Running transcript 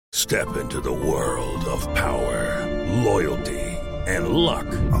Step into the world of power, loyalty, and luck.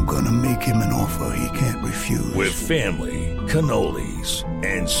 I'm gonna make him an offer he can't refuse. With family, cannolis,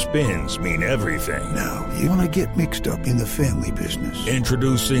 and spins mean everything. Now, you wanna get mixed up in the family business.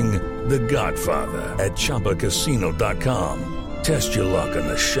 Introducing The Godfather at ChumbaCasino.com. Test your luck in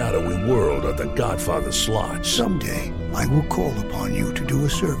the shadowy world of The Godfather slot. Someday, I will call upon you to do a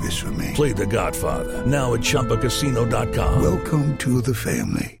service for me. Play The Godfather now at ChumbaCasino.com. Welcome to the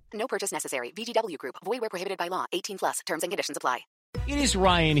family. No purchase necessary. VGW Group. Void where prohibited by law. 18 plus. Terms and conditions apply. It is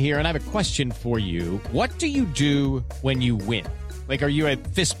Ryan here, and I have a question for you. What do you do when you win? Like, are you a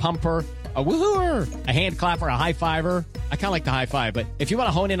fist pumper, a woohooer, a hand clapper, a high fiver? I kind of like the high five, but if you want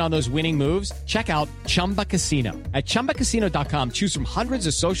to hone in on those winning moves, check out Chumba Casino. At ChumbaCasino.com, choose from hundreds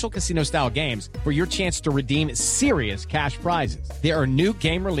of social casino-style games for your chance to redeem serious cash prizes. There are new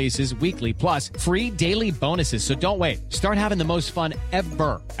game releases weekly, plus free daily bonuses. So don't wait. Start having the most fun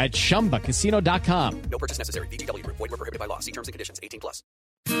ever at ChumbaCasino.com. No purchase necessary. VGW Group. Void where prohibited by law. See terms and conditions. 18 plus.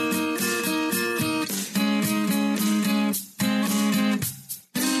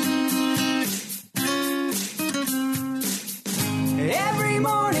 Every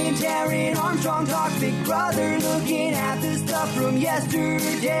morning, Taryn Armstrong talks Big Brother, looking at the stuff from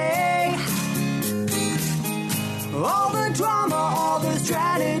yesterday. All the drama, all the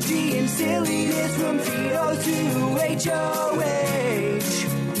strategy and silliness from Tito to HOH.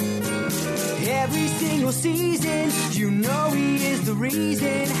 Every single season, you know he is the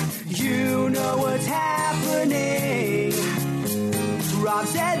reason. You know what's happening. Rob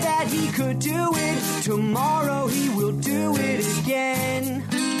said that he could do it. Tomorrow he will do it again.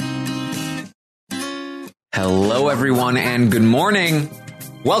 Hello, everyone, and good morning.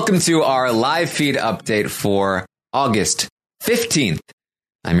 Welcome to our live feed update for August 15th.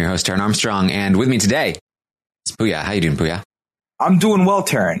 I'm your host, Taryn Armstrong, and with me today is Puya. How you doing, Puya? I'm doing well,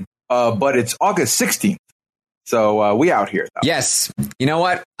 Taryn, but it's August 16th. So we out here, though. Yes. You know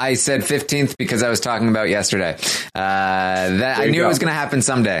what? I said 15th because I was talking about yesterday. I knew it was going to happen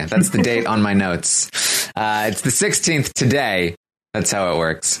someday. That's the date on my notes. It's the 16th today. That's how it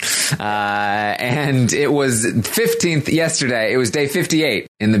works. And it was 15th yesterday. It was day 58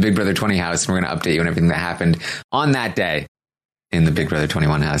 in the Big Brother 20 house. We're going to update you on everything that happened on that day in the Big Brother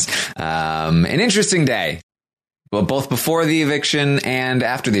 21 house. An interesting day, well, both before the eviction and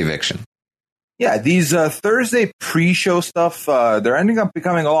after the eviction. Yeah, these Thursday pre-show stuff, they're ending up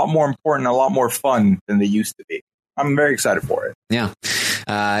becoming a lot more important, a lot more fun than they used to be. I'm very excited for it. Yeah.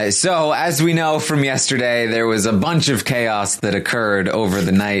 So as we know from yesterday, there was a bunch of chaos that occurred over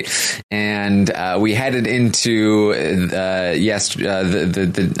the night, and we headed into yesterday,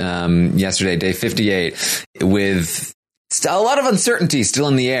 day 58, with a lot of uncertainty still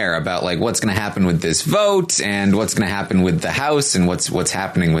in the air about like what's going to happen with this vote and what's going to happen with the House and what's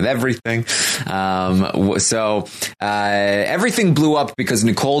happening with everything. So everything blew up because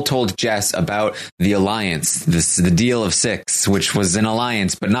Nicole told Jess about the alliance, the deal of 6, which was an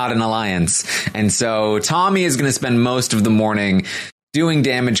alliance, but not an alliance. And so Tommy is going to spend most of the morning doing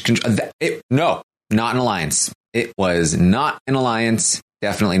damage control. No, not an alliance. It was not an alliance.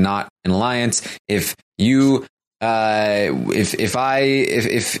 Definitely not an alliance. If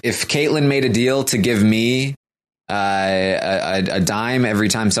Caitlyn made a deal to give me a dime every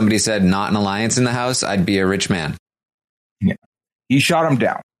time somebody said not an alliance in the house, I'd be a rich man. Yeah. He shot him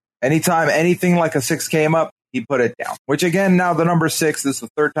down. Anytime anything like a 6 came up, he put it down. Which again, now the number 6, this is the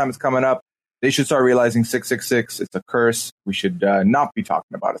third time it's coming up. They should start realizing 666, it's a curse. We should not be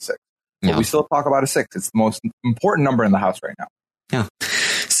talking about a 6. But we still talk about a 6. It's the most important number in the house right now. Yeah.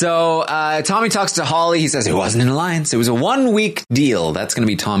 So Tommy talks to Holly. He says it wasn't an alliance. It was a 1-week deal. That's going to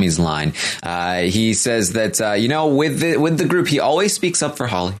be Tommy's line. He says that, with the group, he always speaks up for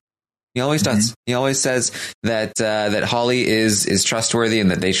Holly. He always does. Mm-hmm. He always says that Holly is trustworthy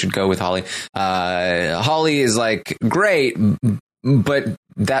and that they should go with Holly. Holly is like, great, but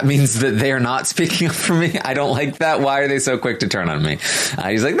that means that they are not speaking up for me. I don't like that. Why are they so quick to turn on me?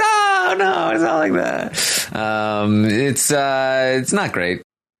 He's like, no, it's not like that. It's not great.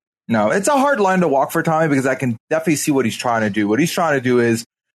 No, it's a hard line to walk for Tommy because I can definitely see what he's trying to do. What he's trying to do is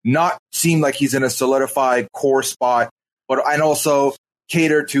not seem like he's in a solidified core spot, and also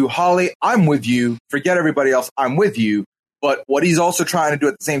cater to Holly. I'm with you. Forget everybody else. I'm with you. But what he's also trying to do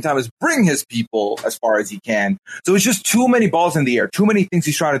at the same time is bring his people as far as he can. So it's just too many balls in the air, too many things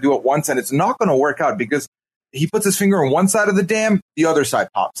he's trying to do at once. And it's not going to work out because he puts his finger on one side of the dam, the other side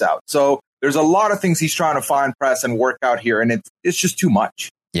pops out. So there's a lot of things he's trying to find, press, and work out here. And it's just too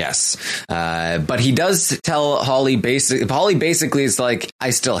much. Yes. But he does tell Holly basically is like, I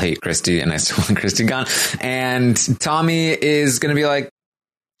still hate Christy and I still want Christy gone. And Tommy is going to be like,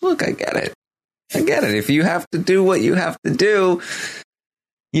 look, I get it. If you have to do what you have to do,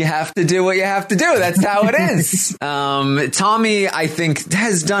 you have to do what you have to do. That's how it is. Tommy, I think,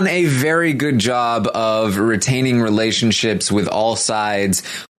 has done a very good job of retaining relationships with all sides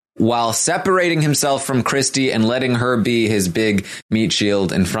while separating himself from Christy and letting her be his big meat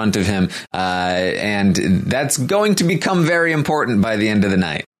shield in front of him. And that's going to become very important by the end of the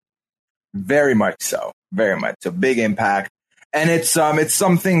night. Very much so. Very much. A big impact. And it's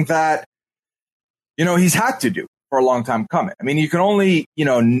something that, he's had to do for a long time coming. I mean, you can only,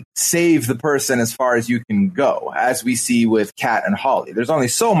 save the person as far as you can go, as we see with Kat and Holly. There's only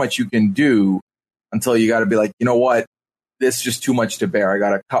so much you can do until you got to be like, you know what? This is just too much to bear. I got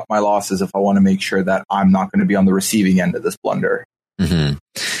to cut my losses if I want to make sure that I'm not going to be on the receiving end of this blunder. Mm-hmm.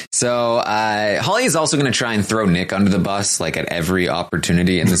 So Holly is also going to try and throw Nick under the bus, like at every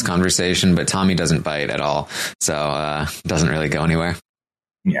opportunity in this conversation, but Tommy doesn't bite at all. So doesn't really go anywhere.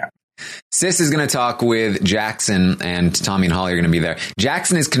 Yeah. Sis is going to talk with Jackson, and Tommy and Holly are going to be there.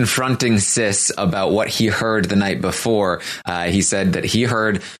 Jackson is confronting Sis about what he heard the night before. He said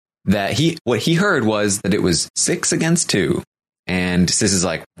that what he heard was that it was 6 against 2. And Sis is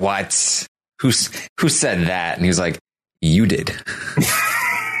like, what? Who said that? And he was like, you did.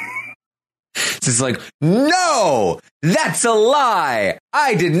 Sis is like, no, that's a lie.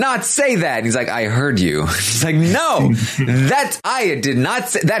 I did not say that. And he's like, I heard you. He's like, no, I did not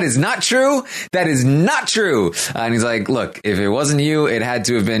say, that is not true. That is not true. And he's like, look, if it wasn't you, it had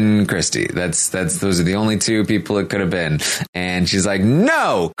to have been Christy. Those are the only 2 people it could have been. And she's like,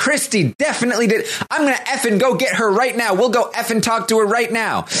 no, Christy definitely did. I'm going to effing go get her right now. We'll go effing talk to her right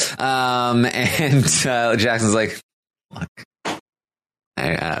now. And Jackson's like, look,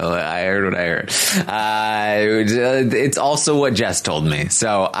 I heard what I heard. It's also what Jess told me.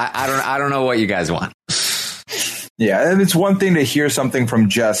 So I don't know what you guys want. Yeah, and it's one thing to hear something from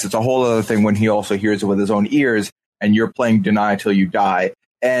Jess. It's a whole other thing when he also hears it with his own ears and you're playing deny till you die.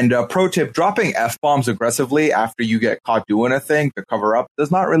 And pro tip, dropping F-bombs aggressively after you get caught doing a thing to cover up does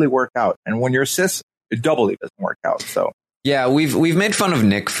not really work out. And when you're cis, it doubly doesn't work out. So. Yeah, we've made fun of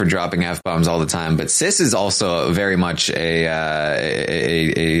Nick for dropping F-bombs all the time, but Sis is also very much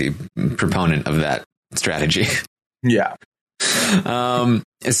a proponent of that strategy. Yeah.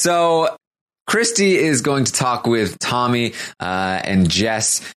 So Christy is going to talk with Tommy and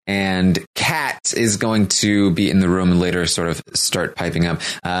Jess, and Kat is going to be in the room and later sort of start piping up.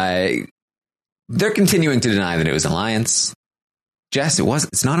 They're continuing to deny that it was an alliance. Jess,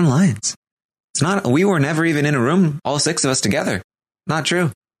 it's not an alliance. It's not. We were never even in a room, all 6 of us together. Not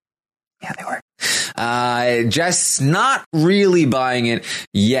true. Yeah, they were. Jess not really buying it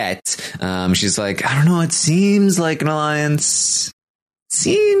yet. She's like, I don't know. It seems like an alliance.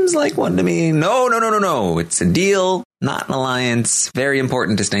 Seems like one to me. No. It's a deal, not an alliance. Very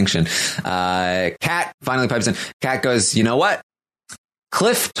important distinction. Kat finally pipes in. Kat goes, you know what?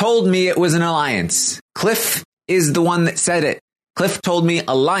 Cliff told me it was an alliance. Cliff is the one that said it. Cliff told me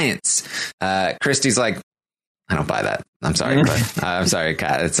alliance. Christy's like, I don't buy that. I'm sorry, but I'm sorry,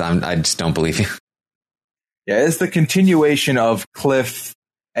 Kat. I just don't believe you. Yeah, it's the continuation of Cliff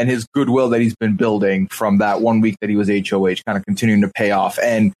and his goodwill that he's been building from that 1 week that he was HOH, kind of continuing to pay off.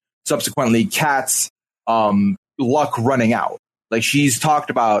 And subsequently, Kat's luck running out. Like, she's talked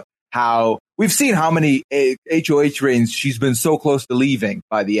about how we've seen how many HOH reigns she's been so close to leaving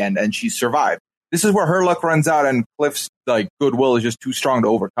by the end, and she's survived. This is where her luck runs out, and Cliff's goodwill is just too strong to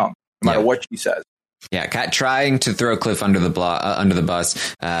overcome, no matter what she says. Yeah, Kat trying to throw Cliff under the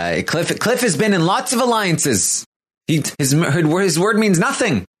bus. Cliff has been in lots of alliances. His word means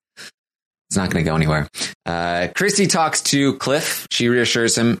nothing. It's not going to go anywhere. Christy talks to Cliff. She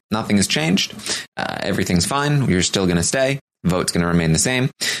reassures him nothing has changed. Everything's fine. You're still going to stay. Vote's going to remain the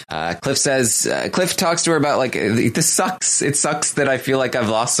same. Cliff talks to her about this sucks. It sucks that I feel like I've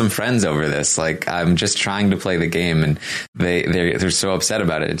lost some friends over this. Like, I'm just trying to play the game and they're so upset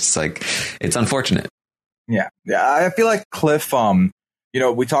about it. It's it's unfortunate. Yeah. I feel like Cliff,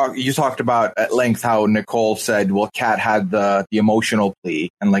 you talked about at length how Nicole said, well, Kat had the emotional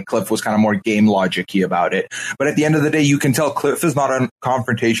plea and Cliff was kind of more game logic-y about it. But at the end of the day, you can tell Cliff is not a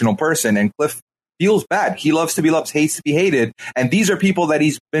confrontational person, and Cliff feels bad. He loves to be loved, hates to be hated. And these are people that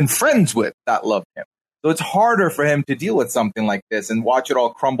he's been friends with that love him. So it's harder for him to deal with something like this and watch it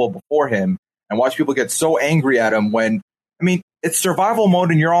all crumble before him and watch people get so angry at him when, it's survival mode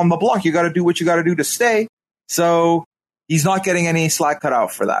and you're on the block. You got to do what you got to do to stay. So he's not getting any slack cut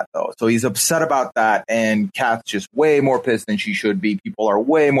out for that, though. So he's upset about that. And Kat's just way more pissed than she should be. People are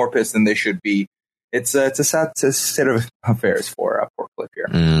way more pissed than they should be. It's a sad state of affairs for poor Cliff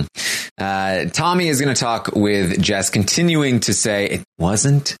here. Tommy is going to talk with Jess, continuing to say it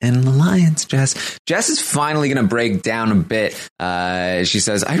wasn't an alliance, Jess. Jess is finally going to break down a bit. She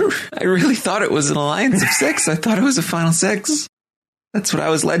says, I really thought it was an alliance of 6. I thought it was a final 6. That's what I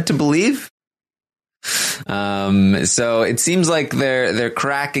was led to believe. So it seems like they're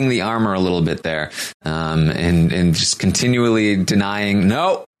cracking the armor a little bit there, and just continually denying,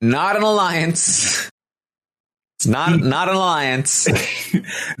 no, not an alliance. It's not an alliance.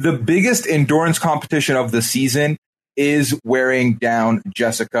 The biggest endurance competition of the season is wearing down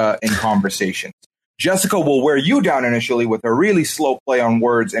Jessica in conversations. Jessica will wear you down initially with a really slow play on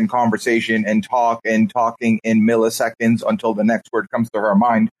words and conversation and talking in milliseconds until the next word comes to her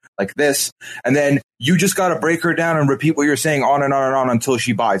mind, like this. And then you just got to break her down and repeat what you're saying on and on and on until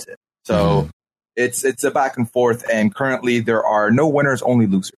she buys it. So it's a back and forth. And currently there are no winners, only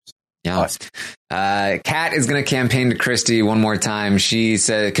losers. Yeah. Kat is going to campaign to Christy one more time. She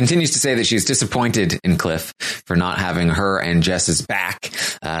continues to say that she's disappointed in Cliff for not having her and Jess's back.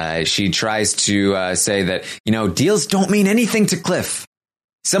 She tries to say that, deals don't mean anything to Cliff.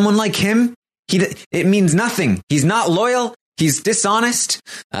 Someone like him, it means nothing. He's not loyal. He's dishonest.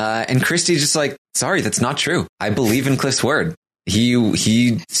 And Christy's just like, sorry, that's not true. I believe in Cliff's word.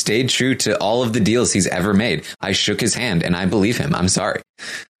 He stayed true to all of the deals he's ever made. I shook his hand and I believe him. I'm sorry.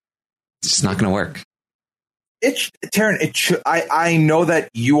 It's just not going to work. Taryn, I know that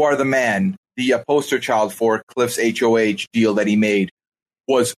you are the man, the poster child for Cliff's HOH deal that he made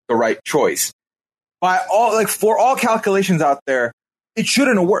was the right choice. For all calculations out there, it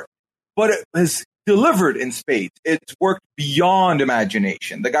shouldn't have worked, but it has delivered in spades. It's worked beyond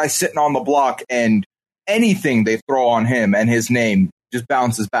imagination. The guy's sitting on the block and anything they throw on him and his name just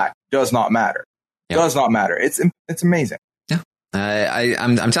bounces back. Does not matter. Yep. Does not matter. It's amazing.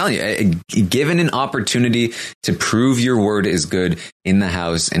 I'm telling you, given an opportunity to prove your word is good in the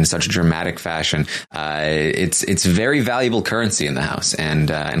house in such a dramatic fashion, it's very valuable currency in the house,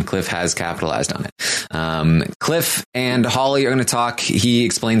 and Cliff has capitalized on it. Cliff and Holly are going to talk. He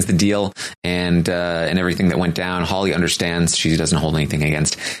explains the deal and everything that went down. Holly understands. She doesn't hold anything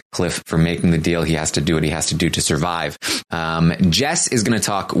against Cliff for making the deal. He has to do what he has to do to survive. Jess is going to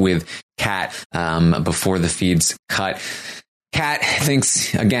talk with Kat before the feeds cut. Kat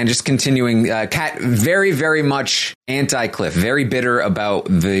thinks, again, just continuing, Kat very, very much anti-Cliff, very bitter about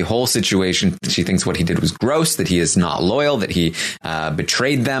the whole situation. She thinks what he did was gross, that he is not loyal, that he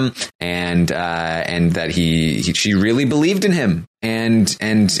betrayed them, and that she really believed in him, and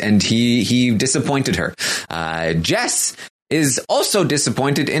he disappointed her. Jess is also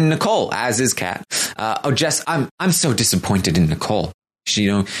disappointed in Nicole, as is Kat. Jess, I'm so disappointed in Nicole.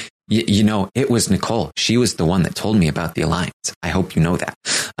 It was Nicole. She was the one that told me about the alliance. I hope you know that.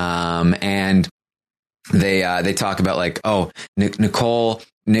 And they talk about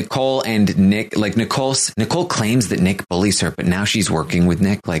Nicole and Nick, Nicole claims that Nick bullies her, but now she's working with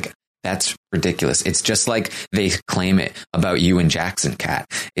Nick. That's ridiculous. It's just like they claim it about you and Jackson, Kat.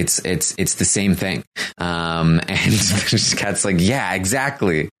 It's the same thing. And Kat's like, yeah,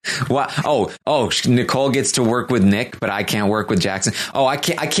 exactly. What? Oh, Nicole gets to work with Nick, but I can't work with Jackson. Oh, I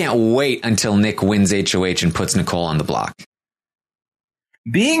can't wait until Nick wins HOH and puts Nicole on the block.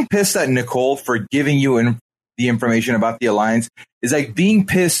 Being pissed at Nicole for giving you the information about the alliance is like being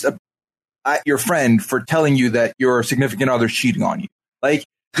pissed at your friend for telling you that your significant other's cheating on you.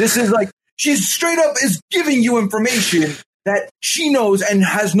 This is she's straight up is giving you information that she knows and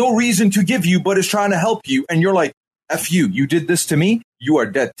has no reason to give you, but is trying to help you. And you're like, F you, you did this to me. You are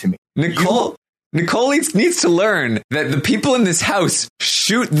dead to me. Nicole needs to learn that the people in this house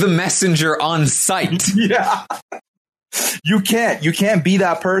shoot the messenger on sight. Yeah. You can't be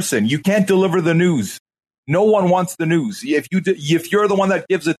that person. You can't deliver the news. No one wants the news. If you're the one that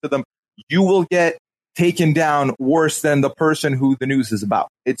gives it to them, you will get taken down worse than the person who the news is about.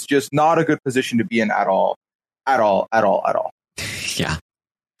 It's just not a good position to be in at all. Yeah.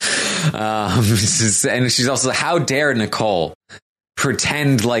 And she's also, how dare Nicole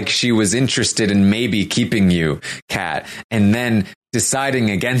pretend like she was interested in maybe keeping you, Kat, and then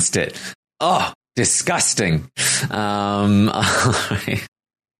deciding against it. Oh, disgusting. All right.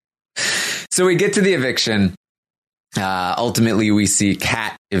 So we get to the eviction. Ultimately, we see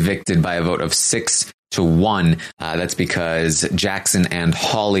Kat evicted by a vote of 6-1. That's because Jackson and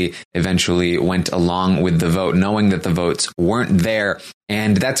Holly eventually went along with the vote, knowing that the votes weren't there.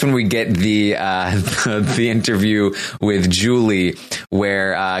 And that's when we get the interview with Julie,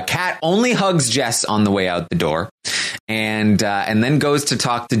 where Kat only hugs Jess on the way out the door, and then goes to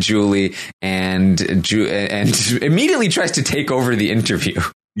talk to Julie, and immediately tries to take over the interview.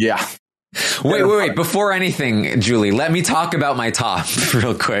 Yeah. Wait. Before anything, Julie, let me talk about my top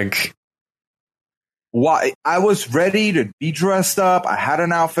real quick. why I was ready to be dressed up. I had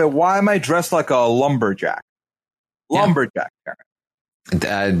an outfit. Why am I dressed like a lumberjack? Lumberjack,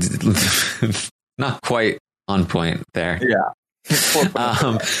 Karen. Not quite on point there. Yeah.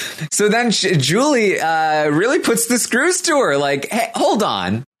 So then Julie really puts the screws to her. Like, hey, hold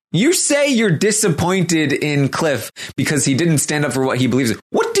on. You say you're disappointed in Cliff because he didn't stand up for what he believes in.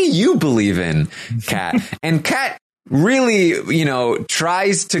 What do you believe in, Kat? And Kat really, you know,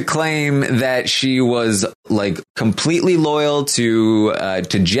 tries to claim that she was like completely loyal to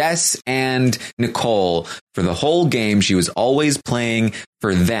Jess and Nicole for the whole game. She was always playing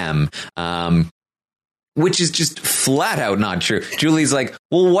for them. Which is just flat out not true. Julie's like,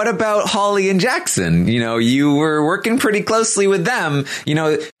 well, what about Holly and Jackson? You know, you were working pretty closely with them. You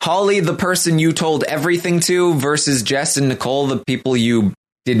know, Holly, the person you told everything to, versus Jess and Nicole, the people you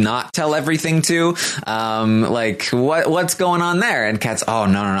did not tell everything to. Like, what's going on there? And Kat's, oh,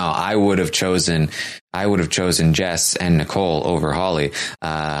 no. I would have chosen Jess and Nicole over Holly,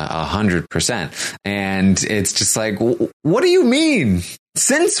 100%. And it's just like, what do you mean?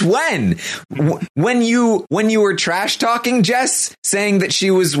 Since when? When you were trash talking Jess, saying that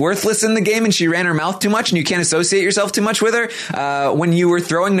she was worthless in the game and she ran her mouth too much and you can't associate yourself too much with her? When you were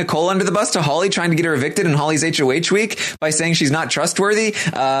throwing Nicole under the bus to Holly, trying to get her evicted in Holly's HOH week by saying she's not trustworthy?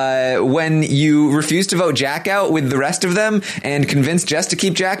 When you refused to vote Jack out with the rest of them and convinced Jess to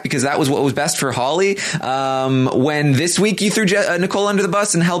keep Jack because that was what was best for Holly? When this week you threw Nicole under the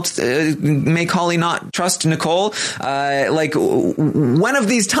bus and helped make Holly not trust Nicole? When of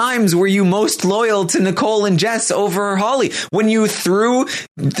these times were you most loyal to Nicole and Jess over Holly? When you threw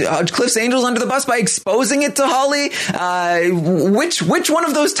Cliff's Angels under the bus by exposing it to Holly? Which one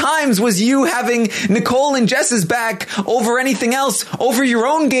of those times was you having Nicole and Jess's back over anything else, over your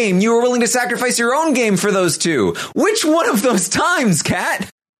own game? You were willing to sacrifice your own game for those two. Which one of those times, Kat?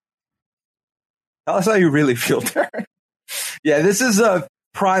 Tell us how you really feel, Darren. Yeah, this is a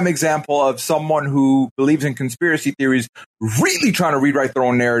prime example of someone who believes in conspiracy theories really trying to rewrite their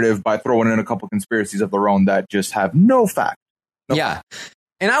own narrative by throwing in a couple conspiracies of their own that just have no fact. Yeah.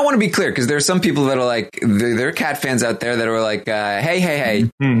 And I want to be clear because there's some people that are like, there are Cat fans out there that are like, hey,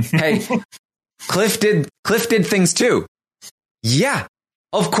 Cliff did things too. Yeah,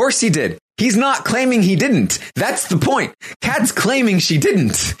 of course he did. He's not claiming he didn't. That's the point. Kat's claiming she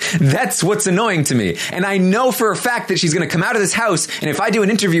didn't. That's what's annoying to me. And I know for a fact that she's going to come out of this house, and if I do an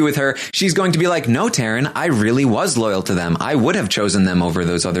interview with her, she's going to be like, no, Taryn, I really was loyal to them. I would have chosen them over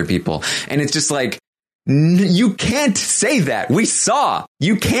those other people. And it's just like, you can't say that. We saw.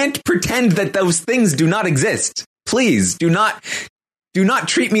 You can't pretend that those things do not exist. Please, do not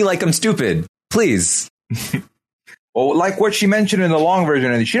treat me like I'm stupid. Please. Well, like what she mentioned in the long version,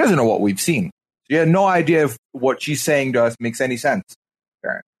 and she doesn't know what we've seen. She had no idea if what she's saying to us makes any sense.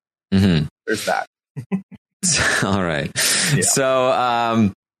 Karen. Mm-hmm. There's that. All right. Yeah. So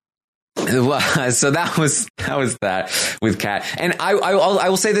that was that with Kat. And I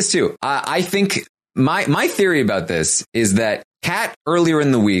will say this too. I think my theory about this is that Kat earlier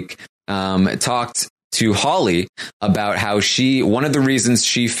in the week talked to Holly about how one of the reasons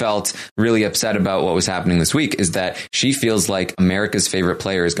she felt really upset about what was happening this week is that she feels like America's favorite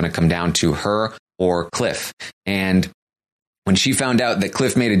player is going to come down to her or Cliff. And when she found out that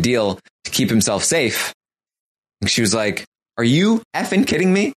Cliff made a deal to keep himself safe, she was like, are you effing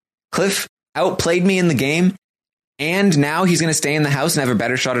kidding me? Cliff outplayed me in the game, and now he's going to stay in the house and have a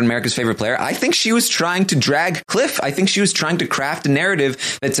better shot at America's favorite player. I think she was trying to drag Cliff. I think she was trying to craft a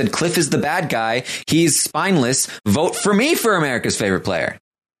narrative that said Cliff is the bad guy. He's spineless. Vote for me for America's favorite player.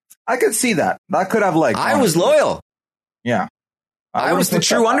 I could see that. That could have legs. I was loyal. Yeah. I was the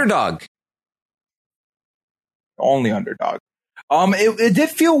true underdog. Only underdog. It did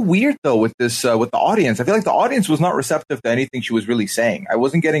feel weird though with this with the audience. I feel like the audience was not receptive to anything she was really saying. I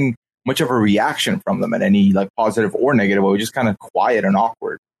wasn't getting much of a reaction from them at any like positive or negative. It was just kind of quiet and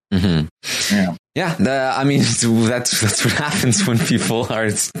awkward. Mm-hmm. Yeah. That's what happens when people are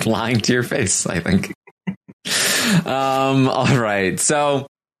lying to your face, I think. All right. So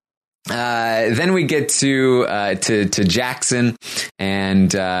then we get to Jackson and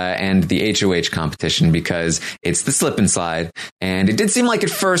the HOH competition because it's the slip and slide. And it did seem like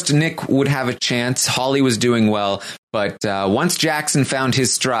at first Nick would have a chance. Holly was doing well. But once Jackson found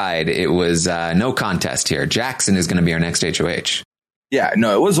his stride, it was no contest here. Jackson is going to be our next HOH. Yeah,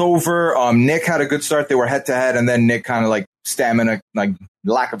 no, it was over. Nick had a good start. They were head to head. And then Nick kind of like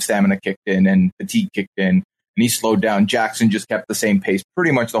lack of stamina kicked in and fatigue kicked in. And he slowed down. Jackson just kept the same pace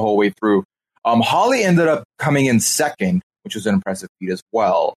pretty much the whole way through. Holly ended up coming in second, which was an impressive feat as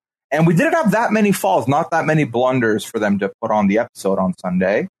well. And we didn't have that many falls, not that many blunders for them to put on the episode on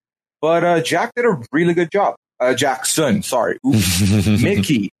Sunday. But Jack did a really good job. Jackson, sorry.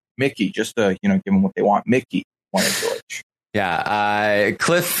 Mickey, just to, give them what they want. Mickey wanted George. Yeah,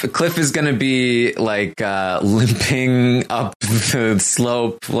 Cliff is going to be like limping up the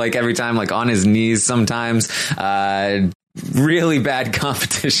slope like every time, like on his knees sometimes. Really bad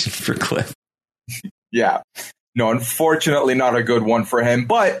competition for Cliff. Yeah. No, unfortunately not a good one for him,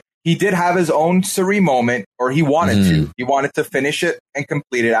 but he did have his own Suri moment, or he wanted to. He wanted to finish it and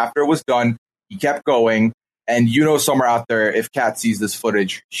complete it. After it was done, he kept going. And somewhere out there, if Kat sees this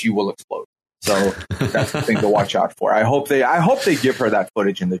footage, she will explode. So that's the thing to watch out for. I hope they give her that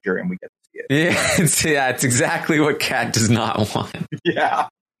footage in the jury and we get to see it. Yeah, it's exactly what Kat does not want. Yeah.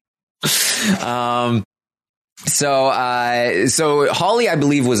 So Holly, I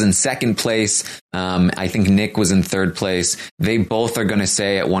believe, was in second place. I think Nick was in third place. They both are going to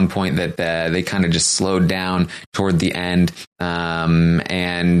say at one point that they kind of just slowed down toward the end. Who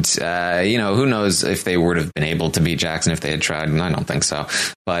knows if they would have been able to beat Jackson if they had tried. I don't think so.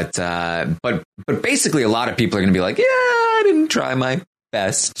 But basically a lot of people are going to be like, yeah, I didn't try my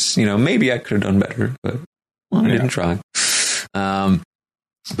best. Maybe I could have done better, but I didn't try.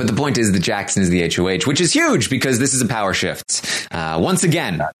 But the point is that Jackson is the HOH, which is huge because this is a power shift. Once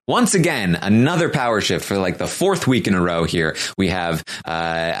again, another power shift for like the fourth week in a row here. We have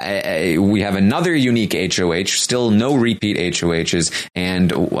another unique HOH, still no repeat HOHs.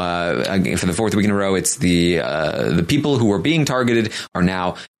 And for the fourth week in a row, it's the people who are being targeted are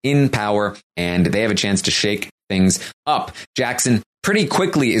now in power and they have a chance to shake things up. Jackson pretty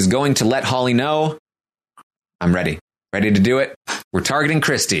quickly is going to let Holly know, I'm ready to do it. We're targeting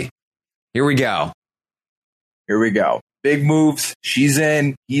Christy. Here we go. Big moves. She's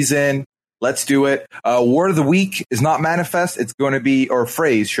in. He's in. Let's do it. Word of the week is not manifest. It's going to be, or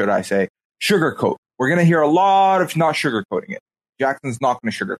phrase, should I say, sugarcoat. We're going to hear a lot of not sugarcoating it. Jackson's not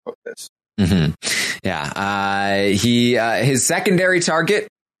going to sugarcoat this. Mm-hmm. Yeah. His secondary target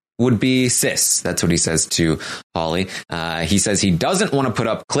would be Sis. That's what he says to Holly. He says he doesn't want to put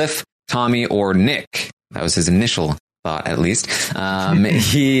up Cliff, Tommy, or Nick. That was his initial thought, at least.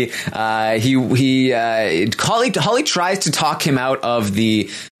 Holly tries to talk him out of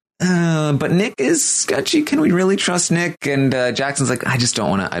the, but Nick is sketchy. Can we really trust Nick? And Jackson's like, I don't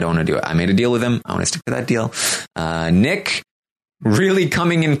want to do it. I made a deal with him. I want to stick to that deal. Nick really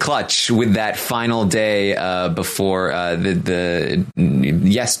coming in clutch with that final day before the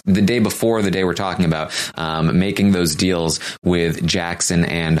day before the day we're talking about, making those deals with Jackson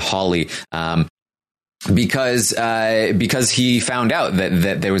and Holly. Because he found out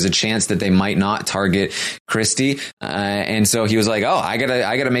that there was a chance that they might not target Christy, and so he was like, "Oh, I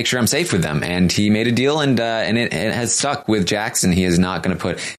gotta make sure I'm safe with them." And he made a deal, and it has stuck with Jackson. He is not going to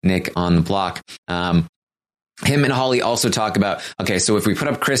put Nick on the block. Him and Holly also talk about, okay, so if we put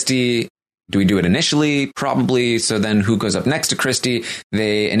up Christy, do we do it initially? Probably. So then who goes up next to Christy?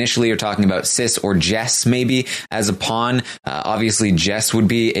 They initially are talking about Sis or Jess maybe as a pawn. Obviously Jess would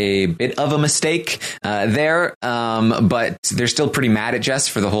be a bit of a mistake there. But they're still pretty mad at Jess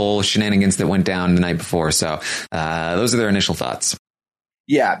for the whole shenanigans that went down the night before. So those are their initial thoughts.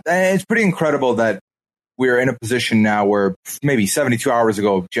 Yeah, it's pretty incredible that we're in a position now where maybe 72 hours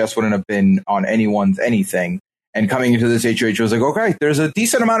ago, Jess wouldn't have been on anyone's anything. And coming into this HOH was like, okay, there's a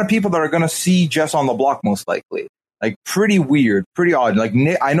decent amount of people that are going to see Jess on the block, most likely. Like, pretty weird, pretty odd. Like,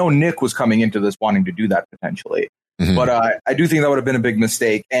 I know Nick was coming into this wanting to do that potentially. Mm-hmm. But I do think that would have been a big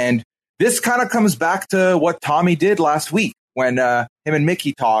mistake. And this kind of comes back to what Tommy did last week when him and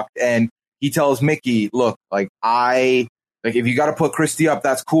Mickey talked. And he tells Mickey, look, if you got to put Christy up,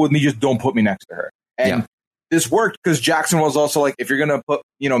 that's cool with me. Just don't put me next to her. And this worked because Jackson was also like, if you're going to put,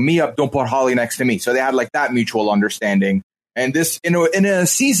 me up, don't put Holly next to me. So they had that mutual understanding. And this, in a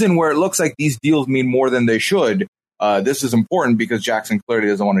season where it looks like these deals mean more than they should, this is important because Jackson clearly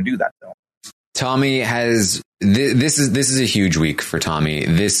doesn't want to do that though. Tommy has, this is a huge week for Tommy.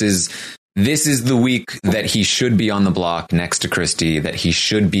 This is the week that he should be on the block next to Christy, that he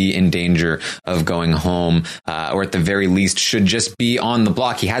should be in danger of going home, or at the very least should just be on the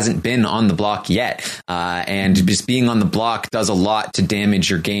block. He hasn't been on the block yet. And just being on the block does a lot to damage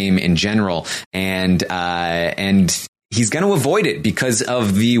your game in general. And he's going to avoid it because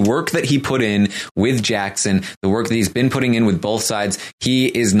of the work that he put in with Jackson, the work that he's been putting in with both sides. He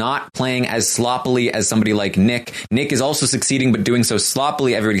is not playing as sloppily as somebody like Nick. Nick is also succeeding, but doing so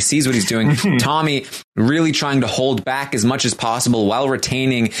sloppily. Everybody sees what he's doing. Tommy really trying to hold back as much as possible while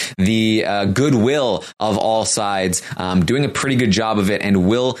retaining the goodwill of all sides, doing a pretty good job of it, and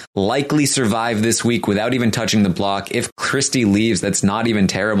will likely survive this week without even touching the block. If Christy leaves, that's not even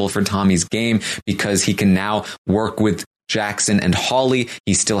terrible for Tommy's game because he can now work with Jackson and Holly.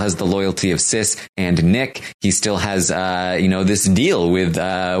 He still has the loyalty of Sis and Nick. He still has, this deal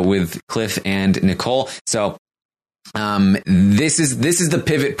with Cliff and Nicole. So, this is the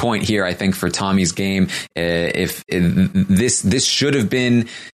pivot point here, I think, for Tommy's game. If this should have been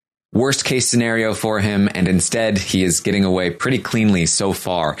worst case scenario for him, and instead he is getting away pretty cleanly so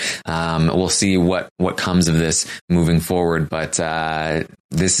far. We'll see what comes of this moving forward, but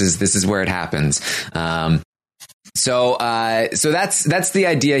this is where it happens. So that's the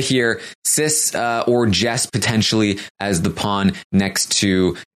idea here. Sis or Jess potentially as the pawn next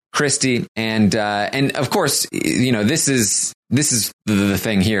to Christy, and of course, this is the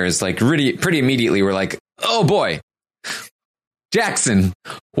thing here is like pretty immediately we're like, oh boy, Jackson,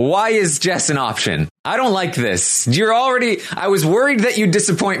 why is Jess an option? I don't like this. I was worried that you'd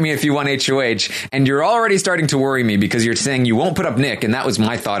disappoint me if you won HOH, and you're already starting to worry me because you're saying you won't put up Nick, and that was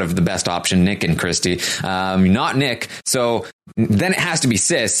my thought of the best option, Nick and Christy. Not Nick, so then it has to be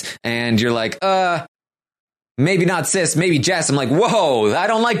Sis, and you're like, maybe not Sis, maybe Jess. I'm like, whoa, I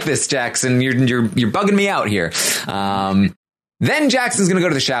don't like this, Jackson. You're bugging me out here. Then Jackson's going to go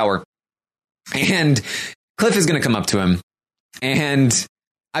to the shower, and Cliff is going to come up to him. And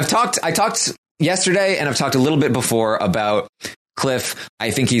I talked yesterday, and I've talked a little bit before about Cliff.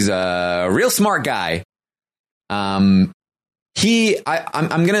 I think he's a real smart guy. I'm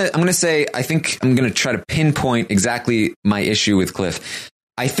gonna say, I think I'm gonna try to pinpoint exactly my issue with Cliff.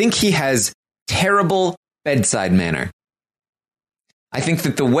 I think he has terrible bedside manner. I think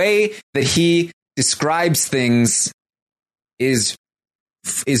that the way that he describes things is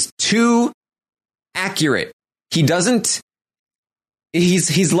too accurate.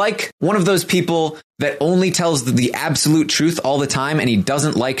 He's like one of those people that only tells the absolute truth all the time, and he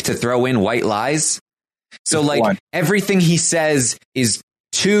doesn't like to throw in white lies. So like everything he says is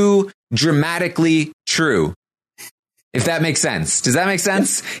too dramatically true. If that makes sense. Does that make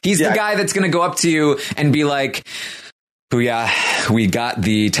sense? He's the guy that's going to go up to you and be like, "Booyah, we got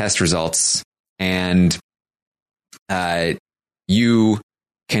the test results, and you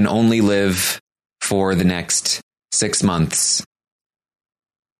can only live for the next 6 months."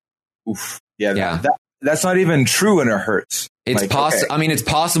 Oof. Yeah. That's not even true, and it hurts. It's possible. Okay. I mean, it's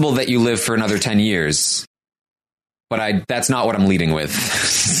possible that you live for another 10 years, but that's not what I'm leading with.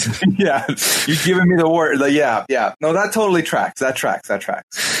 Yeah. You're giving me the word. Like, yeah. No, that totally tracks. That tracks.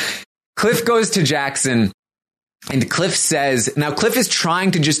 Cliff goes to Jackson, and Cliff says, now Cliff is trying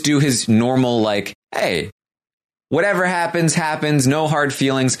to just do his normal, like, hey, whatever happens, no hard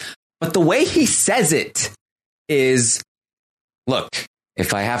feelings. But the way he says it is, look,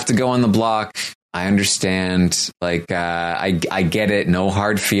 if I have to go on the block, I understand. Like, I get it. No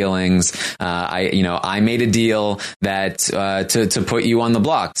hard feelings. I made a deal that, to put you on the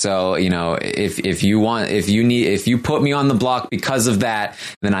block. So, if you put me on the block because of that,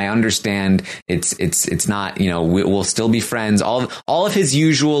 then I understand it's not, we'll still be friends. All of his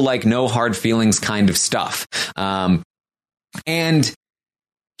usual, like, no hard feelings kind of stuff. And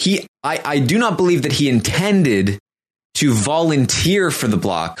I do not believe that he intended to volunteer for the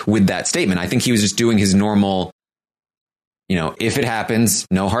block with that statement. I think he was just doing his normal, if it happens,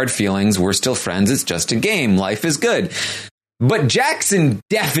 no hard feelings. We're still friends. It's just a game. Life is good. But Jackson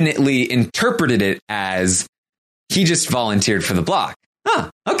definitely interpreted it as he just volunteered for the block. Huh.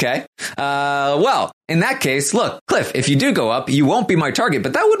 Okay. Well, in that case, look, Cliff, if you do go up, you won't be my target,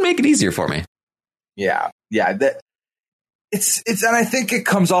 but that would make it easier for me. Yeah. It's, and I think it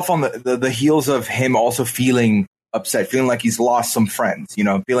comes off on the heels of him also feeling upset, feeling like he's lost some friends,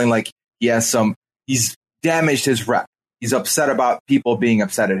 feeling like he's damaged his rep. He's upset about people being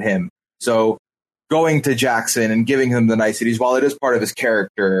upset at him. So going to Jackson and giving him the niceties, while it is part of his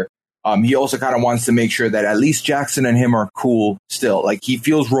character, he also kind of wants to make sure that at least Jackson and him are cool still. Like, he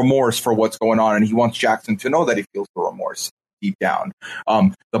feels remorse for what's going on, and he wants Jackson to know that he feels the remorse deep down.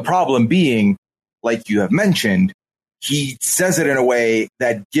 The problem being, like you have mentioned, he says it in a way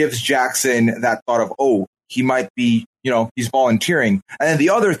that gives Jackson that thought of, oh, he might be, he's volunteering. And then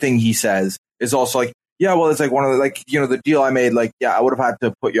the other thing he says is also like, yeah, well, it's like one of the, the deal I made, like, yeah, I would have had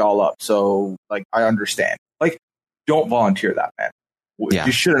to put y'all up. So, like, I understand. Like, don't volunteer that, man. Yeah.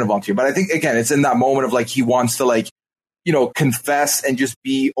 You shouldn't have volunteered. But I think, again, it's in that moment of, like, he wants to, like, confess and just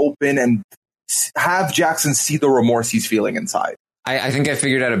be open and have Jackson see the remorse he's feeling inside. I think I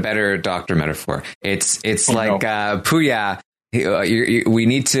figured out a better doctor metaphor. It's Pooya, we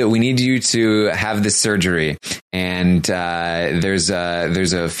need you to have this surgery, and there's a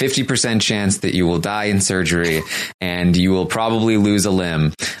 50% chance that you will die in surgery, and you will probably lose a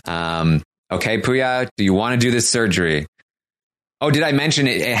limb. Okay, Pooya, do you want to do this surgery? Oh, did I mention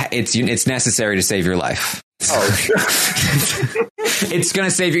it's necessary to save your life? Oh, sure. It's going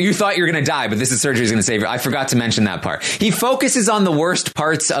to save you. You thought you were going to die, but this surgery is going to save you. I forgot to mention that part. He focuses on the worst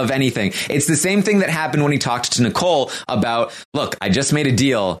parts of anything. It's the same thing that happened when he talked to Nicole about, look, I just made a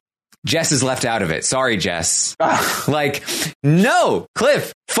deal. Jess is left out of it. Sorry, Jess. Like, no,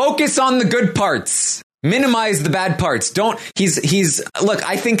 Cliff, focus on the good parts. Minimize the bad parts. Look,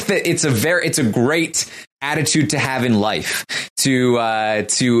 I think that it's a great attitude to have in life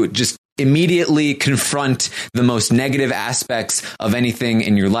to just immediately confront the most negative aspects of anything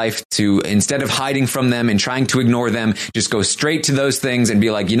in your life, to instead of hiding from them and trying to ignore them, just go straight to those things and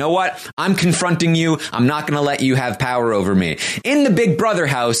be like, you know what? I'm confronting you. I'm not going to let you have power over me. In the Big Brother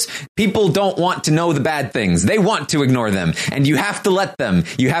house, people don't want to know the bad things. They want to ignore them, and you have to let them.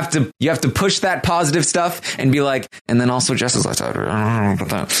 You have to push that positive stuff and be like, and then also Jess is left out.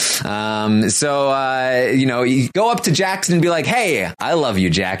 You go up to Jackson and be like, hey, I love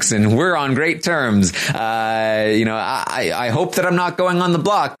you, Jackson. We're on great terms. I hope that I'm not going on the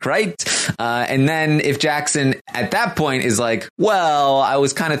block, right? And then if Jackson at that point is like, well, I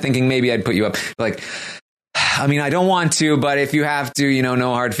was kind of thinking maybe I'd put you up. Like, I mean, I don't want to, but if you have to,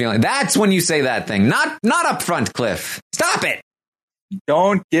 no hard feeling. That's when you say that thing. Not up front, Cliff. Stop it.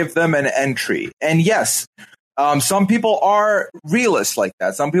 Don't give them an entry. And yes, some people are realists like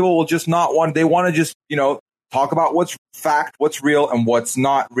that. Some people will just not want, they want to just, talk about what's fact, what's real, and what's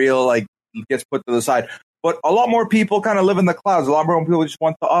not real, like, gets put to the side. But a lot more people kind of live in the clouds. A lot more people just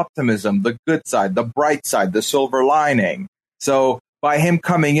want the optimism, the good side, the bright side, the silver lining. So by him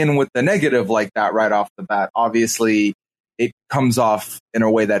coming in with the negative like that right off the bat, obviously it comes off in a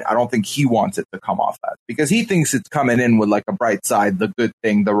way that I don't think he wants it to come off as, because he thinks it's coming in with like a bright side, the good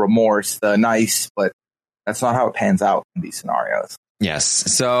thing, the remorse, the nice, but that's not how it pans out in these scenarios. Yes.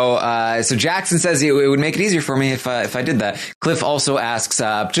 So Jackson says it would make it easier for me if I did that. Cliff also asks,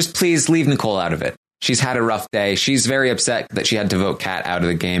 just please leave Nicole out of it. She's had a rough day. She's very upset that she had to vote Kat out of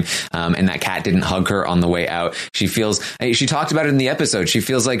the game, and that Kat didn't hug her on the way out. She talked about it in the episode. She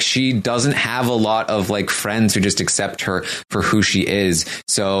feels like she doesn't have a lot of like friends who just accept her for who she is.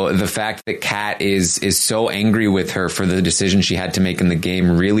 So the fact that Kat is so angry with her for the decision she had to make in the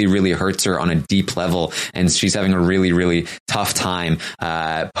game really, really hurts her on a deep level. And she's having a really, really tough time,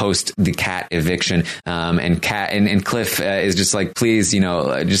 post the Kat eviction. And Cliff is just like, please, he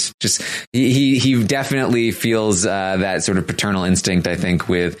definitely feels that sort of paternal instinct, I think,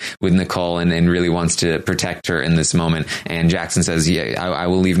 with Nicole, and really wants to protect her in this moment. And Jackson says, yeah, I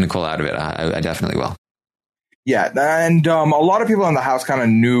will leave Nicole out of it. I definitely will. Yeah. And a lot of people in the house kind of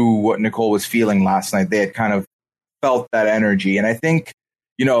knew what Nicole was feeling last night. They had kind of felt that energy. And I think,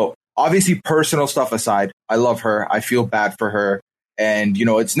 obviously personal stuff aside, I love her. I feel bad for her. And,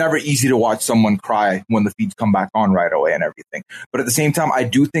 it's never easy to watch someone cry when the feeds come back on right away and everything. But at the same time, I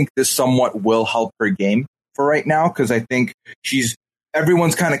do think this somewhat will help her game for right now, because I think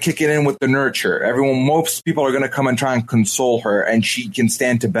everyone's kind of kicking in with the nurture. Most people are going to come and try and console her, and she can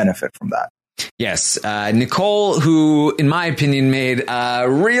stand to benefit from that. Yes. Nicole, who, in my opinion, made a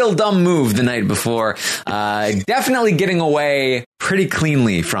real dumb move the night before, definitely getting away pretty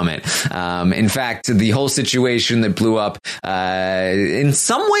cleanly from it. In fact, the whole situation that blew up, in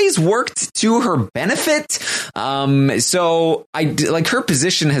some ways worked to her benefit. So her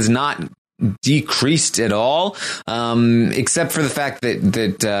position has not decreased at all, except for the fact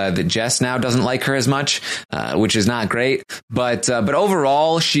that Jess now doesn't like her as much, which is not great. But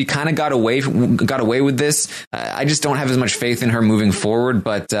overall, she kind of got away with this. I just don't have as much faith in her moving forward.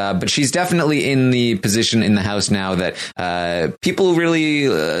 But she's definitely in the position in the house now that people really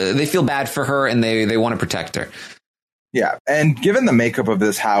they feel bad for her, and they want to protect her. Yeah, and given the makeup of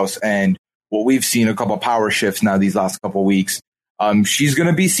this house and what we've seen, a couple of power shifts now these last couple of weeks. She's going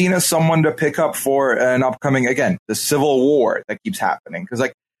to be seen as someone to pick up for an upcoming, again, the civil war that keeps happening. Because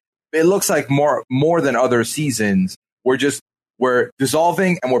it looks like more than other seasons, we're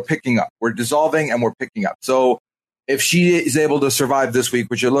dissolving and we're picking up. We're dissolving and we're picking up. So if she is able to survive this week,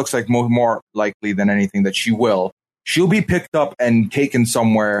 which it looks like more likely than anything that she'll be picked up and taken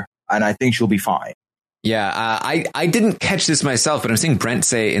somewhere, and I think she'll be fine. Yeah, I didn't catch this myself, but I'm seeing Brent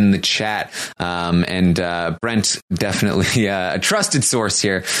say in the chat, and Brent definitely a trusted source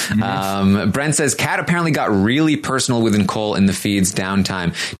here. Mm-hmm. Brent says Kat apparently got really personal with Nicole in the feed's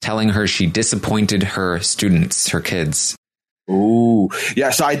downtime, telling her she disappointed her students, her kids. Ooh,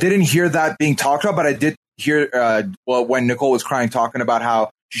 yeah. So I didn't hear that being talked about, but I did hear when Nicole was crying, talking about how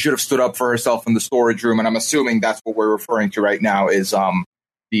she should have stood up for herself in the storage room, and I'm assuming that's what we're referring to right now is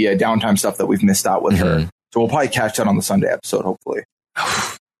the downtime stuff that we've missed out with her. So we'll probably catch that on the Sunday episode, hopefully.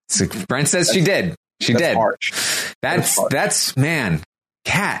 So Brent says she did. She did. Harsh. That's man,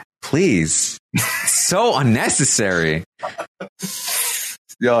 Kat, Please. So unnecessary.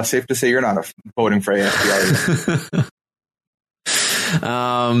 Yeah, safe to say you're not voting for AFC.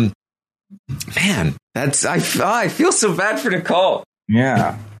 Man, I feel so bad for Nicole.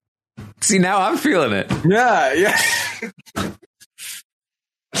 Yeah. See, now I'm feeling it. Yeah.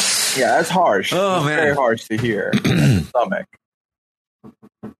 Yeah, that's harsh. Oh, it's man. Very harsh to hear. Stomach.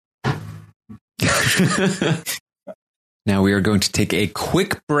 Now we are going to take a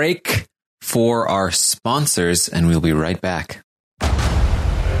quick break for our sponsors, and we'll be right back.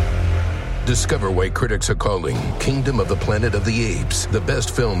 Discover why critics are calling Kingdom of the Planet of the Apes the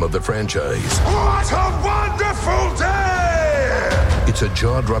best film of the franchise. What a wonderful day! It's a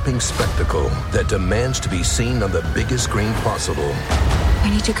jaw-dropping spectacle that demands to be seen on the biggest screen possible.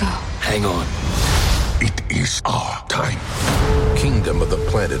 We need to go. Hang on. It is our time. Kingdom of the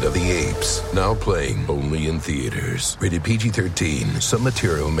Planet of the Apes. Now playing only in theaters. Rated PG-13. Some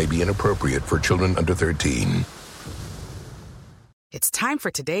material may be inappropriate for children under 13. It's time for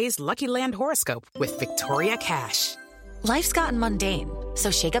today's Lucky Land horoscope with Victoria Cash. Life's gotten mundane,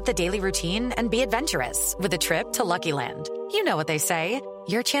 so shake up the daily routine and be adventurous with a trip to Lucky Land. You know what they say.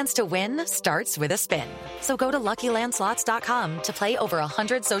 Your chance to win starts with a spin. So go to LuckyLandSlots.com to play over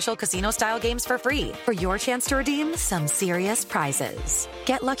 100 social casino-style games for free for your chance to redeem some serious prizes.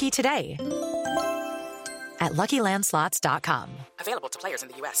 Get lucky today at LuckyLandSlots.com. Available to players in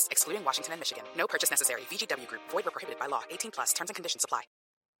the U.S., excluding Washington and Michigan. No purchase necessary. VGW Group. Void where prohibited by law. 18+. Terms and conditions apply.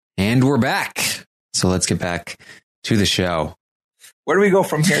 And we're back. So let's get back to the show. Where do we go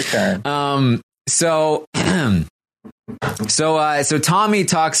from here, Karen? So Tommy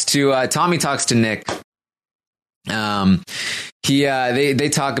talks to Nick. They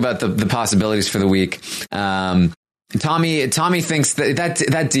talk about the possibilities for the week. Tommy thinks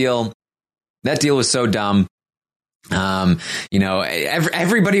that deal was so dumb.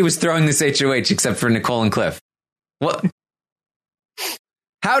 Everybody was throwing this HOH except for Nicole and Cliff. What?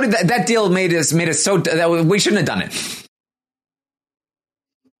 How did that deal made us so that we shouldn't have done it?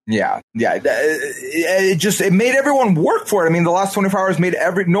 Yeah. It made everyone work for it. I mean, the last 24 hours made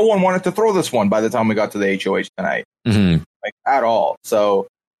no one wanted to throw this one by the time we got to the HOH tonight, like at all. So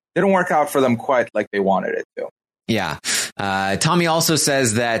it didn't work out for them quite like they wanted it to. Yeah. Tommy also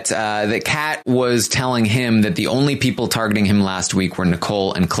says that Kat was telling him that the only people targeting him last week were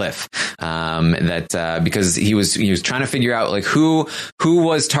Nicole and Cliff. Because he was trying to figure out like who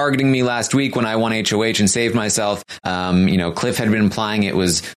was targeting me last week when I won HOH and saved myself. Cliff had been implying it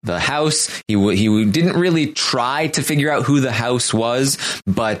was the house. He didn't really try to figure out who the house was,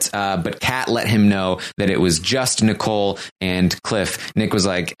 but Kat let him know that it was just Nicole and Cliff. Nick was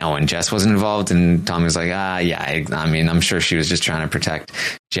like, oh, and Jess wasn't involved, and Tommy was like, yeah. I mean, I'm sure she was just trying to protect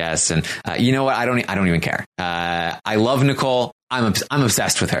Jess. And you know what? I don't even care. I love Nicole. I'm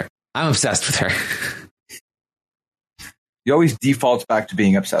obsessed with her. He always defaults back to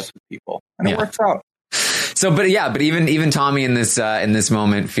being obsessed with people, and it works out. So, but even Tommy in this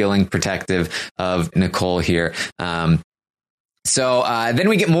moment feeling protective of Nicole here. So then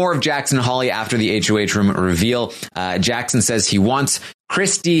we get more of Jackson and Holly after the HOH room reveal. Jackson says he wants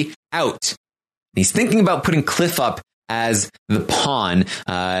Christy out. He's thinking about putting Cliff up as the pawn.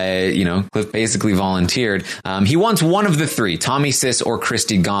 Cliff basically volunteered. He wants one of the three, Tommy, Sis, or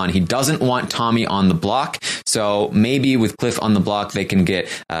Christy gone. He doesn't want Tommy on the block. So maybe with Cliff on the block, they can get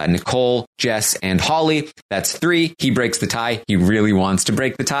Nicole, Jess, and Holly. That's three. He breaks the tie. He really wants to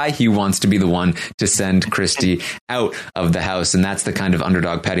break the tie. He wants to be the one to send Christy out of the house. And that's the kind of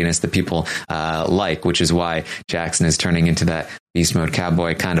underdog pettiness that people like, which is why Jackson is turning into that beast mode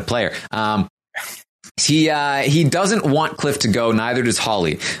cowboy kind of player. He doesn't want Cliff to go, neither does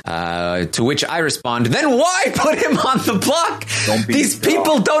Holly. To which I respond, then why put him on the block? These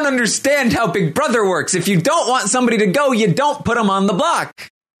people don't understand how Big Brother works. If you don't want somebody to go, you don't put them on the block.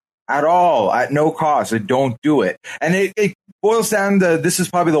 At all, at no cost. Don't do it. And it boils down to, this is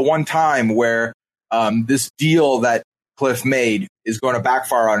probably the one time where this deal that Cliff made is going to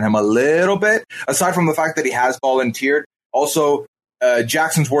backfire on him a little bit, aside from the fact that he has volunteered. Also,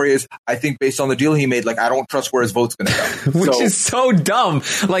 Jackson's worry is, I think based on the deal he made, like, I don't trust where his vote's going to go. Which is so dumb.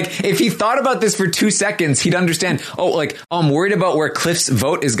 Like, if he thought about this for 2 seconds, he'd understand, I'm worried about where Cliff's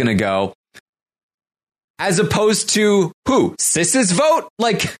vote is going to go. As opposed to who? Sis's vote?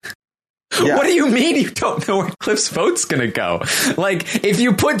 Like, what do you mean you don't know where Cliff's vote's going to go? Like, if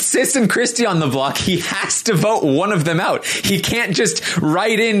you put Sis and Christy on the block, he has to vote one of them out. He can't just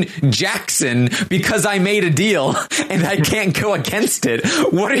write in Jackson because I made a deal and I can't go against it.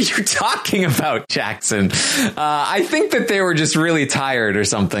 What are you talking about, Jackson? I think that they were just really tired or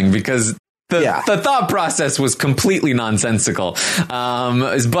something, because The thought process was completely nonsensical.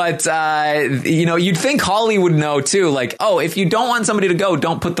 But you'd think Holly would know too. Like, oh, if you don't want somebody to go,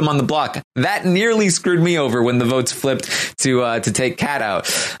 don't put them on the block. That nearly screwed me over when the votes flipped to take Kat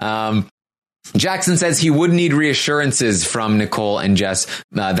out. Jackson says he would need reassurances from Nicole and Jess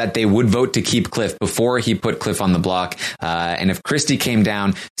that they would vote to keep Cliff before he put Cliff on the block. And if Christy came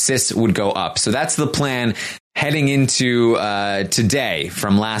down, Sis would go up. So that's the plan heading into today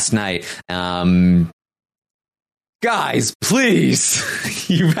from last night. Guys, please,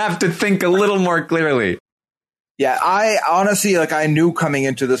 you have to think a little more clearly. Yeah, I honestly, I knew coming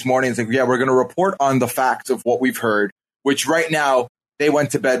into this morning, we're going to report on the facts of what we've heard, which right now, they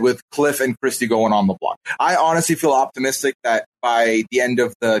went to bed with Cliff and Christy going on the block. I honestly feel optimistic that by the end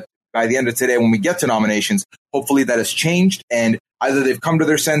of today, when we get to nominations, hopefully that has changed and either they've come to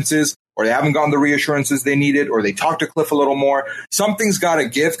their senses or they haven't gotten the reassurances they needed or they talked to Cliff a little more. Something's got to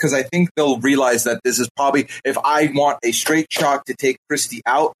give because I think they'll realize that this is probably, if I want a straight shot to take Christy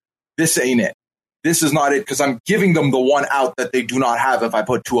out, this ain't it. This is not it because I'm giving them the one out that they do not have if I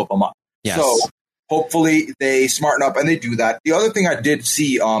put two of them up. Yes. So hopefully they smarten up and they do that. The other thing I did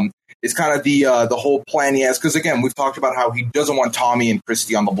see is kind of the whole plan he has, because again, we've talked about how he doesn't want Tommy and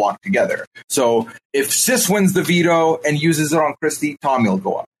Christy on the block together. So if Sis wins the veto and uses it on Christy, Tommy will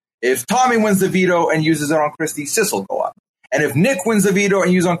go up. If Tommy wins the veto and uses it on Christy, Sis will go up. And if Nick wins the veto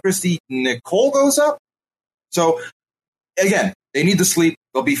and uses it on Christy, Nicole goes up. So again, they need to sleep.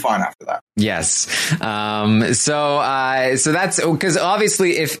 They'll be fine after that. Yes. So that's because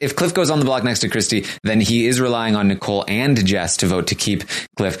obviously if Cliff goes on the block next to Christy, then he is relying on Nicole and Jess to vote to keep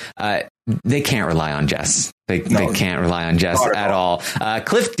Cliff. They can't rely on Jess. They can't rely on Jess at all.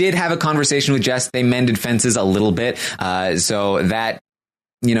 Cliff did have a conversation with Jess. They mended fences a little bit. So that,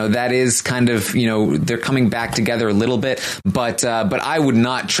 that is kind of, they're coming back together a little bit, but I would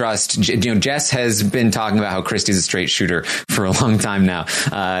not trust, Jess has been talking about how Christy's a straight shooter for a long time now.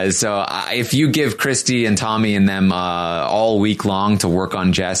 So if you give Christy and Tommy and them, all week long to work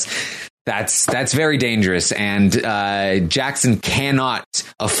on Jess, that's very dangerous. And, Jackson cannot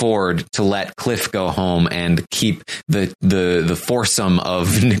afford to let Cliff go home and keep the foursome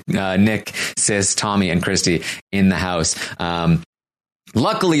of, Nick, Sis, Tommy, and Christy in the house.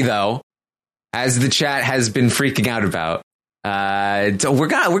 Luckily, though, as the chat has been freaking out about, we're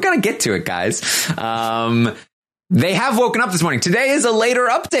gonna get to it, guys. They have woken up this morning. Today is a later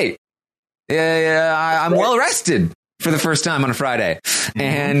update. I'm well rested for the first time on a Friday,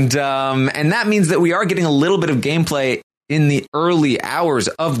 and that means that we are getting a little bit of gameplay in the early hours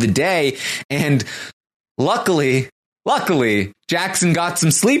of the day. And luckily, Jackson got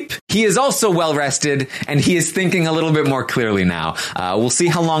some sleep. He is also well rested, and he is thinking a little bit more clearly now. We'll see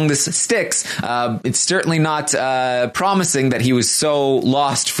how long this sticks. It's certainly not promising that he was so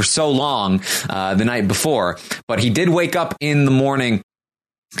lost for so long the night before, but he did wake up in the morning.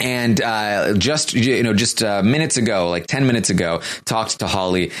 And just minutes ago, like 10 minutes ago, talked to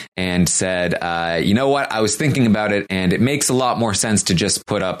Holly and said, you know what? I was thinking about it, and it makes a lot more sense to just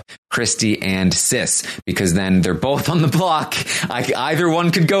put up Christy and Sis, because then they're both on the block. Either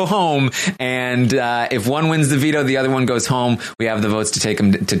one could go home, and if one wins the veto, the other one goes home. We have the votes to take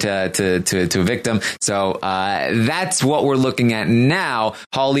him to evict him. So that's what we're looking at now.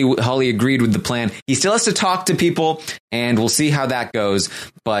 Holly agreed with the plan. He still has to talk to people, and we'll see how that goes.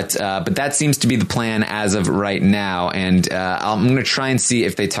 But that seems to be the plan as of right now. And I'm going to try and see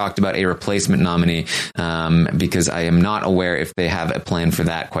if they talked about a replacement nominee, because I am not aware if they have a plan for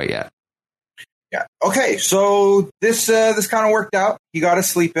that quite yet. Yeah. Okay. So this kind of worked out. He got to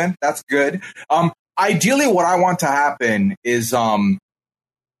sleep in. That's good. Ideally, what I want to happen is,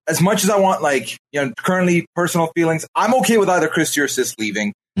 as much as I want, currently personal feelings, I'm okay with either Christy or Sis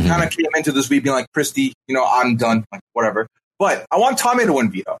leaving. Mm-hmm. Kind of came into this week being like, Christy, I'm done, whatever. But I want Tommy to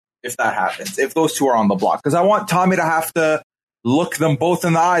win veto if that happens, if those two are on the block, because I want Tommy to have to look them both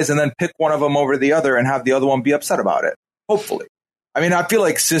in the eyes and then pick one of them over the other and have the other one be upset about it. Hopefully. I mean, I feel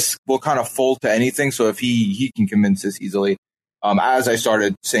like Sis will kind of fold to anything. So if he can convince Sis easily, as I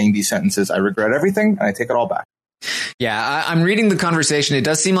started saying these sentences, I regret everything and I take it all back. Yeah, I'm reading the conversation. It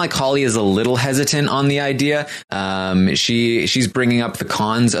does seem like Holly is a little hesitant on the idea. She's bringing up the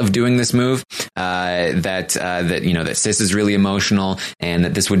cons of doing this move, that Sis is really emotional and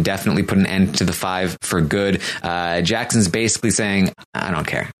that this would definitely put an end to the 5 for good. Jackson's basically saying, I don't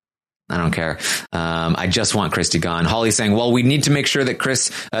care. I just want Christy gone. Holly's saying, well, we need to make sure that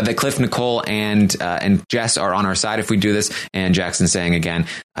Cliff, Nicole, and Jess are on our side if we do this. And Jackson's saying again,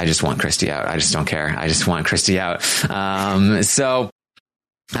 I just want Christy out. I just don't care. I just want Christy out. So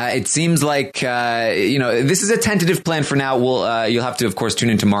It seems like, this is a tentative plan for now. You'll have to, of course, tune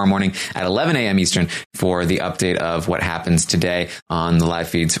in tomorrow morning at 11 a.m. Eastern for the update of what happens today on the live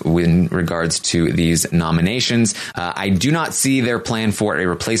feeds in regards to these nominations. I do not see their plan for a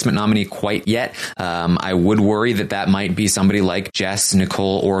replacement nominee quite yet. I would worry that might be somebody like Jess,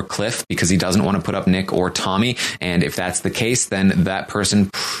 Nicole, or Cliff, because he doesn't want to put up Nick or Tommy. And if that's the case, then that person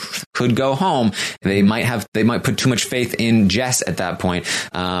could go home. They might put too much faith in Jess at that point.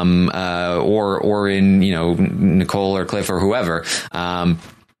 Or in, Nicole or Cliff or whoever.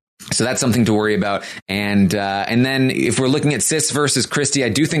 So that's something to worry about. And then if we're looking at Sis versus Christy, I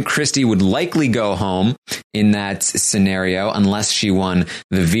do think Christy would likely go home in that scenario unless she won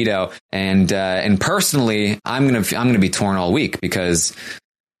the veto. And personally, I'm going to be torn all week, because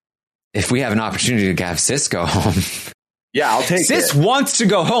if we have an opportunity to have Sis go home. Yeah, I'll take Sis it. wants to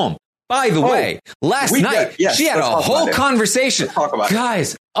go home. By the way, last night, she had a whole conversation.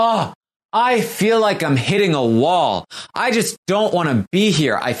 Guys, I feel like I'm hitting a wall. I just don't want to be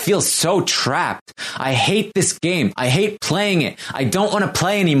here. I feel so trapped. I hate this game. I hate playing it. I don't want to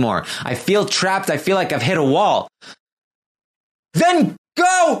play anymore. I feel trapped. I feel like I've hit a wall. Then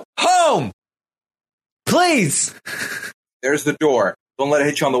go home. Please. There's the door. Don't let it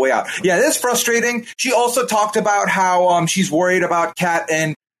hit you on the way out. Yeah, it is frustrating. She also talked about how she's worried about Kat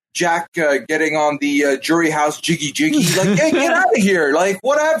and Jack getting on the jury house jiggy. Like, hey, get out of here. Like,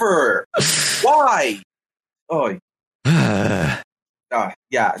 whatever. Why? Oh. Yeah.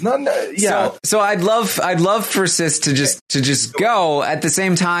 Yeah. So I'd love for Sis to just go. At the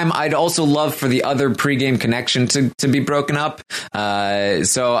same time, I'd also love for the other pregame connection to be broken up.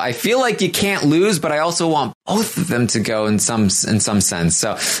 So I feel like you can't lose, but I also want both of them to go in some sense.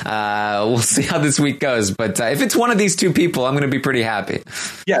 So we'll see how this week goes. But if it's one of these two people, I'm going to be pretty happy.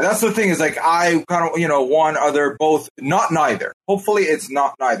 Yeah, that's the thing, is like, I kind of, one, other, both, not neither. Hopefully it's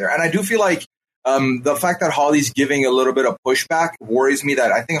not neither. And I do feel like the fact that Holly's giving a little bit of pushback worries me,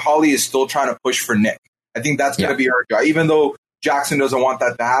 that I think Holly is still trying to push for Nick. I think that's going to be her job. Even though Jackson doesn't want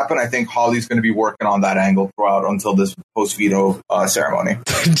that to happen, I think Holly's going to be working on that angle throughout until this post-veto ceremony.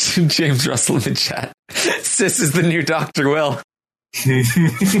 James Russell in the chat. Sis is the new Dr. Will.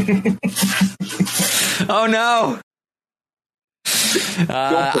 Oh, no.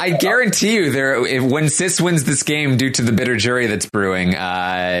 I guarantee you, when Sis wins this game due to the bitter jury that's brewing,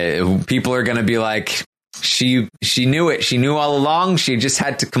 people are going to be like, she knew it. She knew all along. She just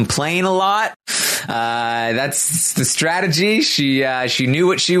had to complain a lot. That's the strategy. She knew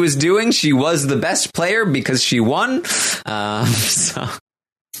what she was doing. She was the best player because she won. So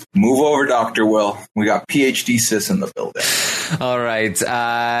move over, Dr. Will. We got PhD Sis in the building. All right.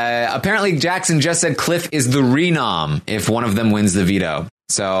 Apparently, Jackson just said Cliff is the renom if one of them wins the veto.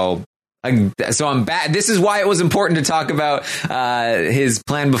 So I'm bad. This is why it was important to talk about his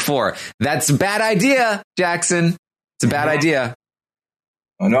plan before. That's a bad idea, Jackson. It's a bad idea.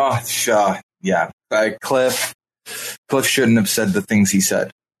 Oh, no. Yeah. Cliff shouldn't have said the things he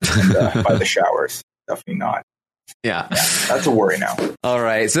said by the showers. Definitely not. Yeah. That's a worry now. All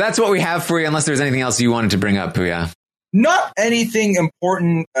right. So that's what we have for you, unless there's anything else you wanted to bring up, Puya. Not anything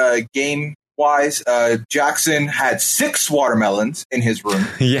important game-wise. Jackson had 6 watermelons in his room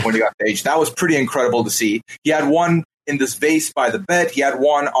when he got staged. That was pretty incredible to see. He had one in this vase by the bed. He had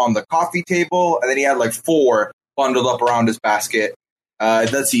one on the coffee table. And then he had like 4 bundled up around his basket.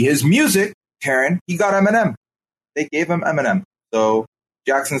 Let's see. His music, Karen, he got Eminem. They gave him Eminem. So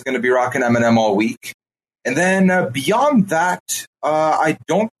Jackson's going to be rocking Eminem all week. And then beyond that, I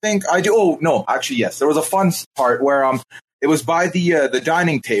don't think I do. Oh, no, actually, yes. There was a fun part where it was by the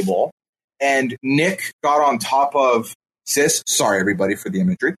dining table, and Nick got on top of Sis. Sorry, everybody, for the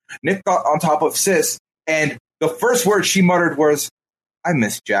imagery. Nick got on top of Sis, and the first word she muttered was, "I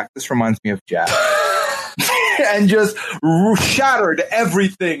miss Jack. This reminds me of Jack." And just shattered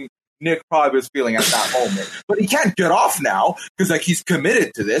everything Nick probably was feeling at that moment. But he can't get off now because like he's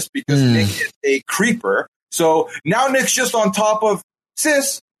committed to this because Nick is a creeper. So now Nick's just on top of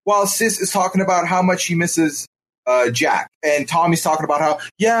Sis while Sis is talking about how much she misses Jack. And Tommy's talking about how,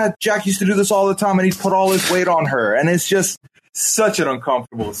 yeah, Jack used to do this all the time and he'd put all his weight on her. And it's just such an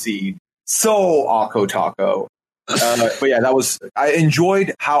uncomfortable scene. So Akko Taco. But yeah, I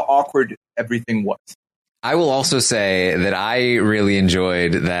enjoyed how awkward everything was. I will also say that I really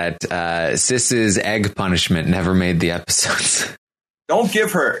enjoyed that Sis's egg punishment never made the episodes. Don't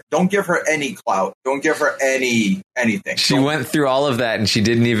give her any clout. Don't give her anything. She went through all of that and she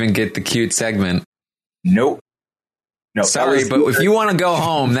didn't even get the cute segment. Nope. No. Sorry, but if you want to go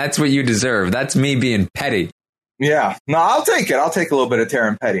home, that's what you deserve. That's me being petty. Yeah. No, I'll take it. I'll take a little bit of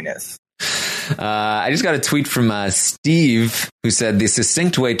Terran pettiness. I just got a tweet from Steve, who said the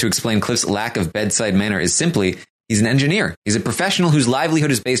succinct way to explain Cliff's lack of bedside manner is simply, he's an engineer. He's a professional whose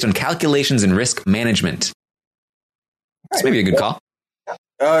livelihood is based on calculations and risk management. That's maybe a good call.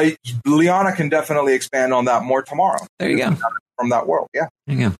 Liana can definitely expand on that more tomorrow. There you go. From that world, yeah.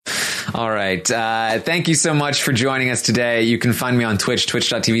 There you go. All right. Thank you so much for joining us today. You can find me on Twitch,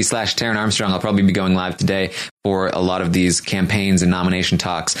 twitch.tv/Taran Armstrong. I'll probably be going live today for a lot of these campaigns and nomination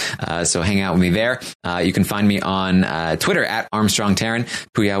talks. So hang out with me there. You can find me on Twitter at Armstrong Taran.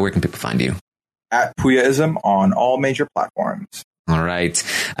 Puya, where can people find you? At Puyaism on all major platforms. All right.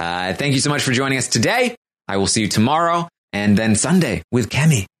 Thank you so much for joining us today. I will see you tomorrow and then Sunday with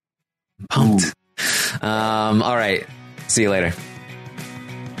Kemi. I'm pumped. All right. See you later.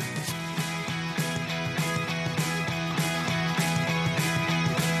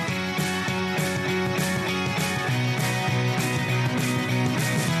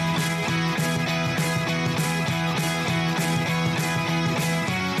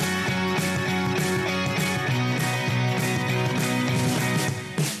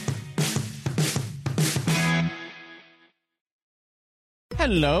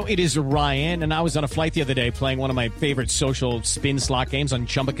 Hello, it is Ryan, and I was on a flight the other day playing one of my favorite social spin slot games on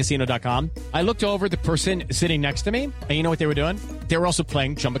ChumbaCasino.com. I looked over at the person sitting next to me, and you know what they were doing? They were also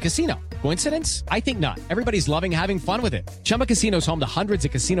playing Chumba Casino. Coincidence? I think not. Everybody's loving having fun with it. Chumba Casino is home to hundreds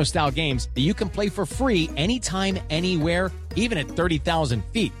of casino-style games that you can play for free anytime, anywhere, even at 30,000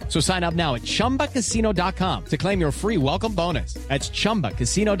 feet. So sign up now at ChumbaCasino.com to claim your free welcome bonus. That's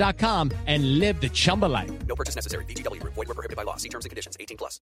ChumbaCasino.com and live the Chumba life. No purchase necessary. VGW Group. Void where prohibited by law. See terms and conditions.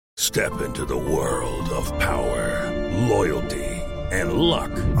 18+. Step into the world of power, loyalty, and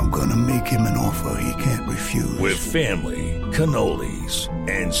luck. I'm gonna make him an offer he can't refuse. With family, cannolis,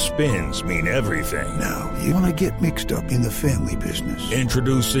 and spins mean everything. Now, you wanna get mixed up in the family business.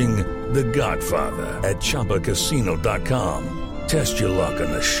 Introducing The Godfather at ChumbaCasino.com. Test your luck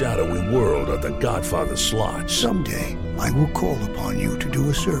in the shadowy world of The Godfather slot. Someday, I will call upon you to do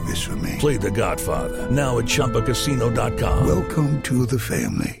a service for me. Play The Godfather now at ChumbaCasino.com. Welcome to the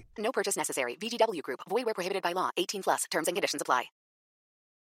family. No purchase necessary. VGW Group. Void where prohibited by law. 18+. Terms and conditions apply.